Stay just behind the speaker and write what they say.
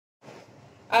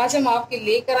आज हम आपके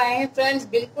लेकर आए हैं फ्रेंड्स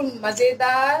बिल्कुल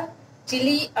मजेदार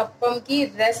चिली अप्पम की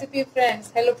रेसिपी।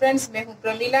 फ्रेंड्स हेलो फ्रेंड्स, मैं हूं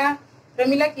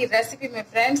प्रमिला की रेसिपी में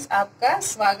फ्रेंड्स आपका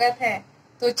स्वागत है।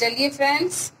 तो चलिए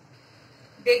फ्रेंड्स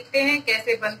देखते हैं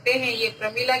कैसे बनते हैं ये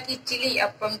प्रमिला की चिली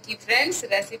अप्पम की फ्रेंड्स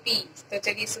रेसिपी। तो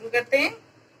चलिए शुरू करते हैं।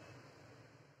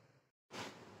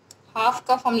 हाफ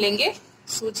कप हम लेंगे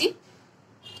सूजी।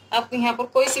 आप यहाँ पर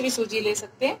कोई सी भी सूजी ले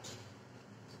सकते हैं।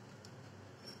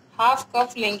 हाफ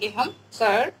कप लेंगे हम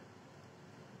कर्ड।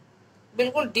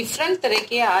 बिल्कुल डिफरेंट तरह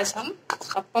के आज हम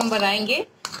अप्पम बनाएंगे।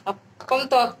 अप्पम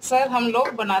तो अक्सर हम लोग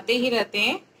बनाते ही रहते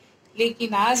हैं,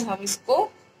 लेकिन आज हम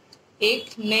इसको एक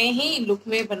नए ही लुक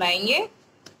में बनाएंगे।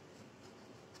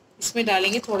 इसमें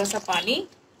डालेंगे थोड़ा सा पानी।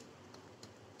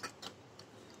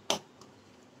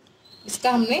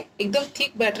 इसका हमने एकदम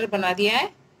थिक बैटर बना दिया है।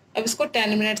 अब इसको 10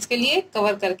 मिनट्स के लिए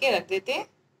कवर करके रख देते हैं।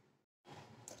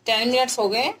 10 मिनट्स हो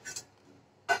गए।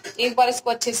 एक बार इसको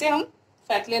अच्छे से हम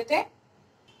फेंट लेते हैं।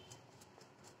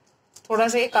 थोड़ा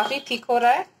सा ये काफी थिक हो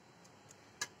रहा है।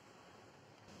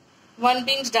 1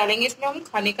 पिंच डालेंगे इसमें हम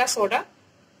खाने का सोडा।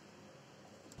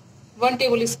 1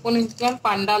 टेबल स्पून इसमें हम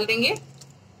पानी डाल देंगे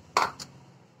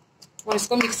और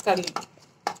इसको मिक्स कर लेंगे।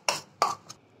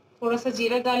 थोड़ा सा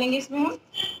जीरा डालेंगे इसमें हम,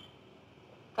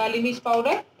 काली मिर्च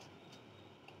पाउडर,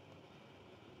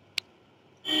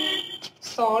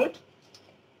 सॉल्ट,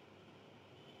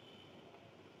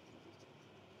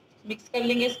 मिक्स कर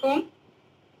लेंगे इसको हम।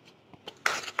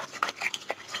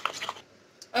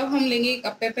 अब हम लेंगे एक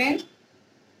अप्पे पैन।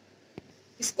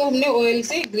 इसको हमने ऑयल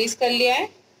से ग्रीस कर लिया है।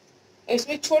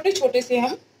 इसमें छोटे छोटे से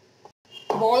हम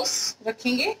बॉल्स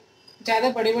रखेंगे, ज्यादा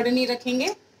बड़े बड़े नहीं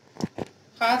रखेंगे।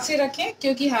 हाथ से रखें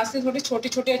क्योंकि हाथ से थोड़े छोटे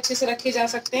छोटे अच्छे से रखे जा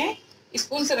सकते हैं।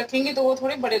 स्पून से रखेंगे तो वो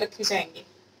थोड़े बड़े रखे जाएंगे।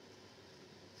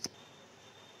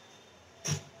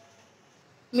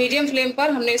 मीडियम फ्लेम पर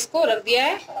हमने इसको रख दिया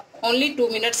है ओनली 2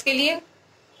 मिनट्स के लिए।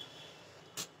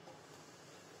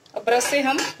 अब ब्रश से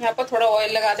हम यहाँ पर थोड़ा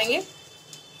ऑयल लगा देंगे।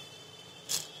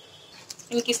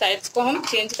 इनकी साइड्स को हम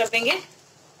चेंज कर देंगे।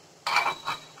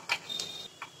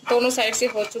 दोनों साइड से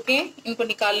हो चुके हैं, इनको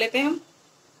निकाल लेते हैं हम।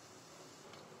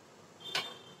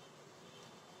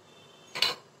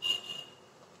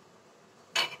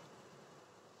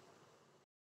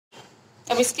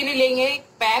 अब इसके लिए लेंगे एक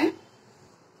पैन।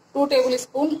 2 टेबल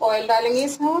स्पून ऑयल डालेंगे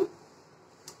इसमें हम।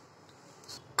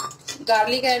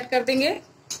 गार्लिक ऐड कर देंगे।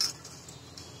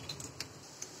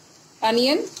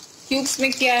 अनियन क्यूब्स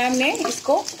में किया है हमने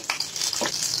इसको,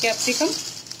 कैप्सिकम।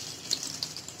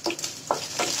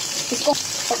 इसको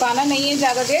पकाना नहीं है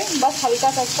ज्यादा देर, बस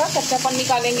हल्का सा इसका कच्चापन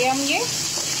निकालेंगे हम। ये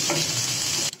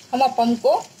हम अप्पम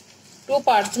को 2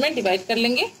 पार्ट्स में डिवाइड कर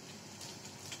लेंगे।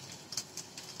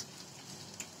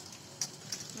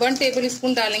 1 टेबल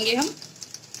स्पून डालेंगे हम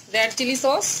red chilli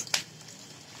sauce.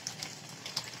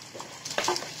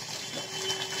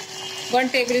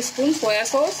 1 table spoon soya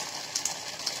sauce.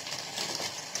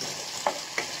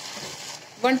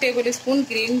 1 table spoon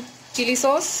green chilli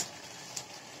sauce.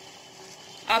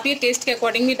 आप ये टेस्ट के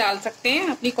अकॉर्डिंग भी डाल सकते हैं,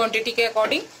 अपनी क्वांटिटी के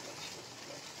according.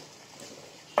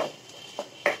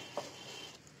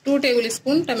 2 table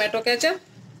spoon tomato ketchup.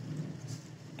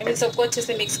 अब इन सबको अच्छे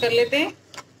से मिक्स कर लेते हैं।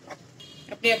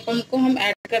 अपने अप्पम को हम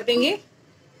ऐड कर देंगे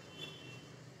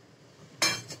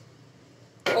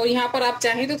और यहाँ पर आप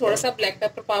चाहें तो थोड़ा सा ब्लैक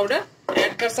पेपर पाउडर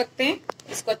ऐड कर सकते हैं।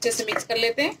 इसको अच्छे से मिक्स कर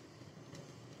लेते हैं।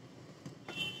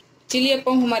 चिली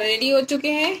अप्पम हमारे रेडी हो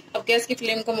चुके हैं। अब गैस की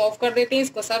फ्लेम को ऑफ कर देते हैं।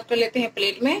 इसको सर्व कर लेते हैं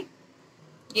प्लेट में।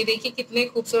 ये देखिए कितने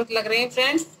खूबसूरत लग रहे हैं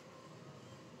फ्रेंड्स।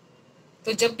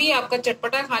 तो जब भी आपका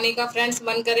चटपटा खाने का फ्रेंड्स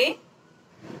मन करे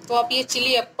तो आप ये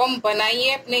चिली अप्पम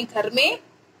बनाइए अपने घर में,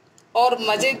 और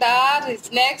मजेदार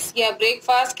स्नैक्स या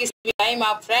ब्रेकफास्ट किसी भी टाइम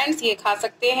आप फ्रेंड्स ये खा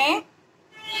सकते हैं।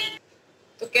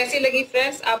 तो कैसी लगी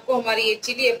फ्रेंड्स आपको हमारी ये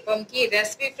चिली अप्पम की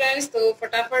रेसिपी फ्रेंड्स? तो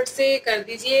फटाफट से कर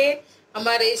दीजिए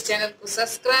हमारे इस चैनल को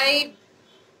सब्सक्राइब,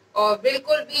 और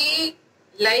बिल्कुल भी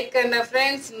लाइक करना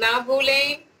फ्रेंड्स ना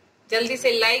भूलें। जल्दी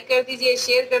से लाइक कर दीजिए,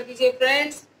 शेयर कर दीजिए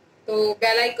फ्रेंड्स। तो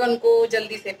बेल आइकन को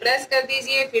जल्दी से प्रेस कर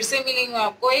दीजिए। फिर से मिलेंगे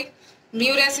आपको एक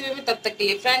न्यू रेसिपी में। तब तक के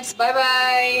लिए फ्रेंड्स बाय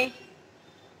बाय।